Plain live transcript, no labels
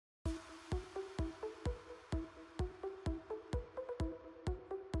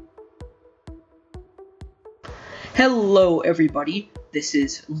Hello everybody, this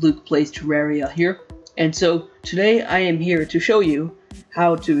is Luke Plays Terraria here, and so today I am here to show you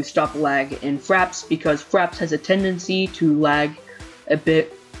how to stop lag in Fraps, because Fraps has a tendency to lag a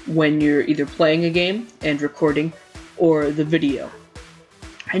bit when you're either playing a game and recording or the video.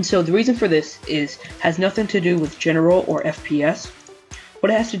 And so the reason for this has nothing to do with general or FPS.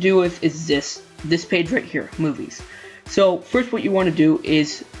 What it has to do with is this page right here, movies. So first what you want to do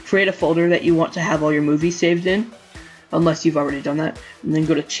is create a folder that you want to have all your movies saved in, unless you've already done that, and then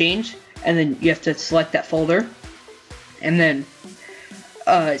go to change, and then you have to select that folder, and then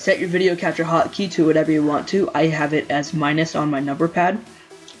set your video capture hotkey to whatever you want to. I have it as minus on my number pad.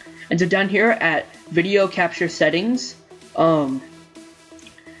 And so down here at video capture settings,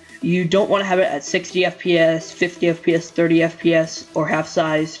 you don't want to have it at 60 FPS, 50 FPS, 30 FPS, or half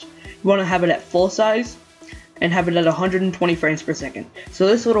sized. You want to have it at full size and have it at 120 frames per second. So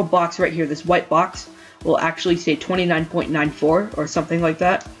this little box right here, this white box, will actually say 29.94 or something like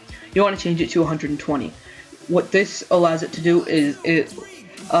that. You want to change it to 120. What this allows it to do is it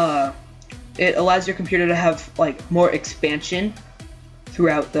allows your computer to have like more expansion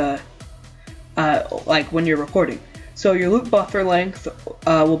throughout the like when you're recording. So your loop buffer length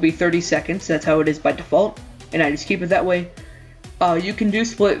will be 30 seconds. That's how it is by default, and I just keep it that way. You can do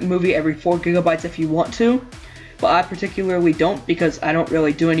split movie every 4 GB if you want to, but I particularly don't, because I don't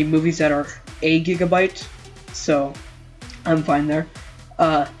really do any movies that are a gigabyte, so I'm fine there.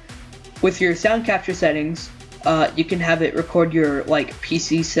 With your sound capture settings, you can have it record your like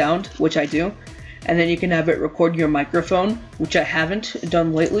PC sound, which I do, and then you can have it record your microphone, which I haven't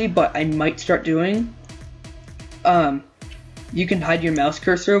done lately, but I might start doing. You can hide your mouse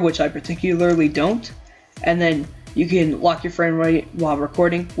cursor, which I particularly don't, and then you can lock your frame rate while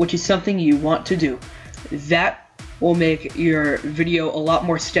recording, which is something you want to do. That will make your video a lot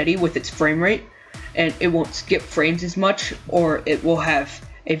more steady with its frame rate, and it won't skip frames as much, or it will have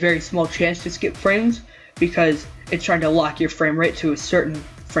a very small chance to skip frames because it's trying to lock your frame rate to a certain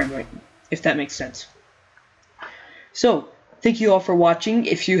frame rate, if that makes sense. So, thank you all for watching.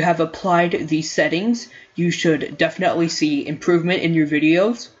 If you have applied these settings, you should definitely see improvement in your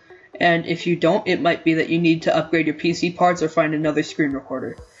videos. And if you don't, it might be that you need to upgrade your PC parts or find another screen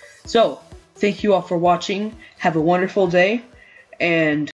recorder. So, thank you all for watching. Have a wonderful day, and